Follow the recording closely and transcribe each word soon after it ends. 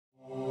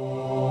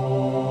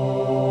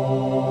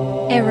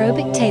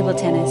Aerobic table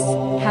tennis.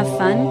 Have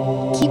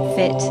fun, keep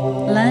fit,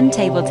 learn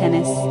table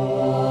tennis.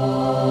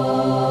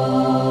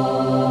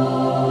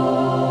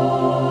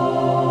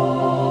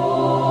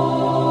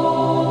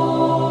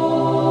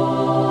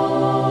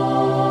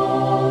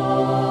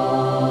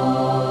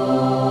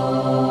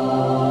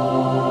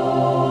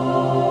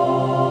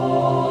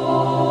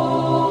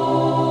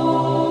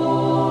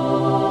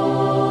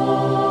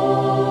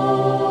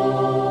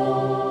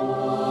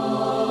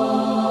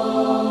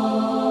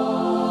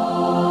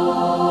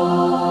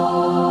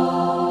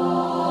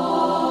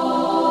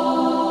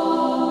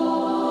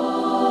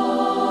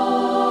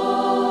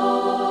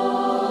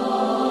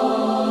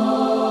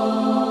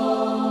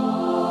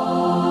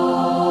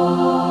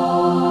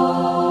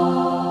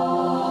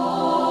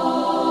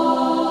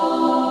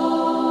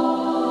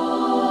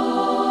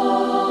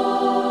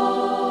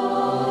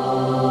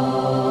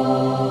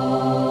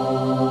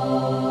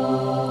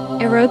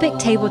 Aerobic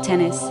table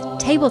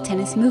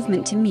tennis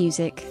movement to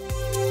music.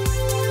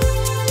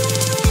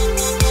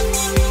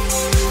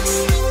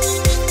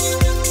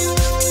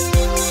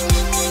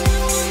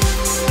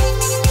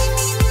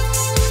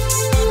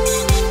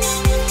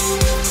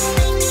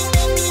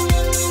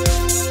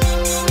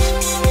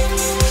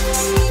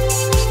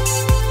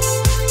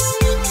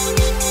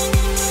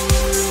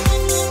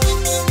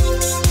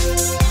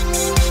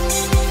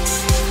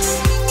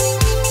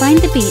 Find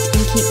the beat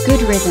and keep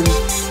good rhythm.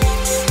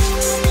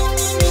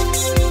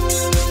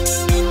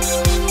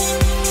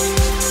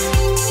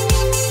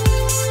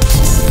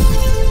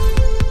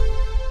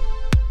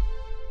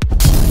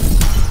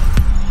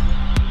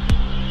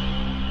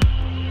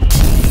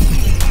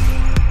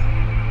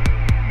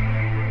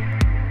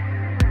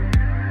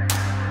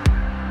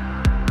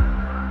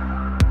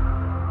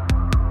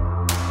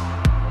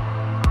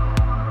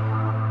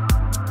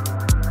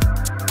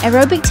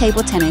 Aerobic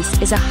table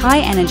tennis is a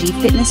high-energy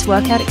fitness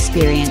workout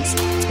experience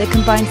that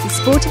combines the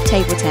sport of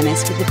table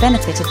tennis with the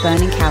benefit of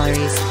burning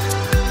calories.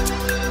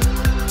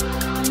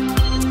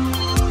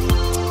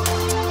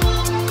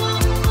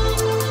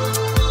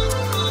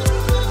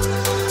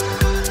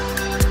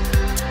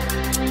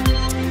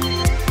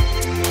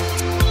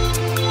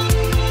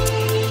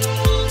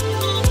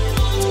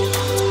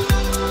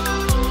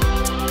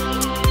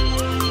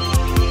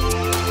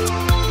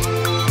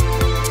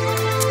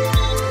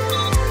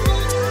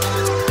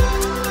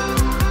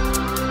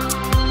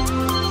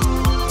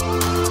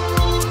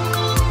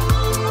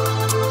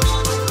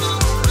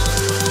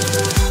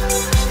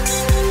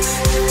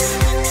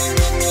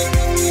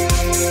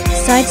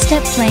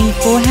 Sidestep playing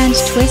forehand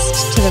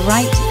twist to the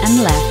right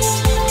and left.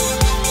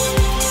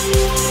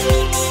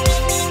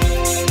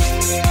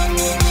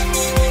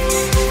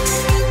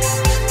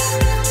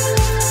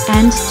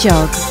 And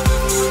jog.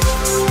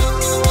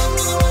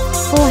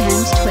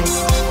 Forehand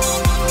twist.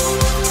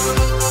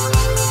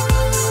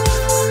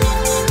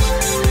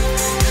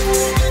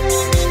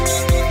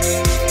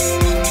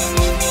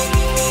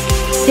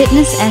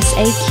 Fitness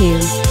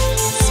SAQ.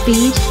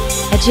 Speed,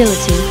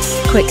 agility,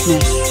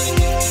 quickness.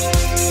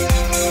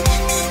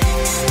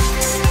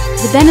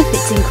 The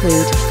benefits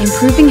include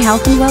improving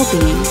health and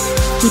well-being,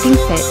 keeping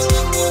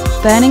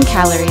fit, burning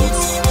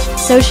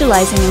calories,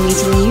 socializing and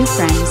meeting new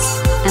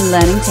friends, and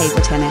learning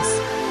table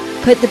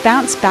tennis. Put the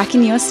bounce back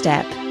in your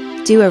step.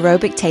 Do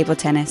aerobic table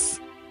tennis.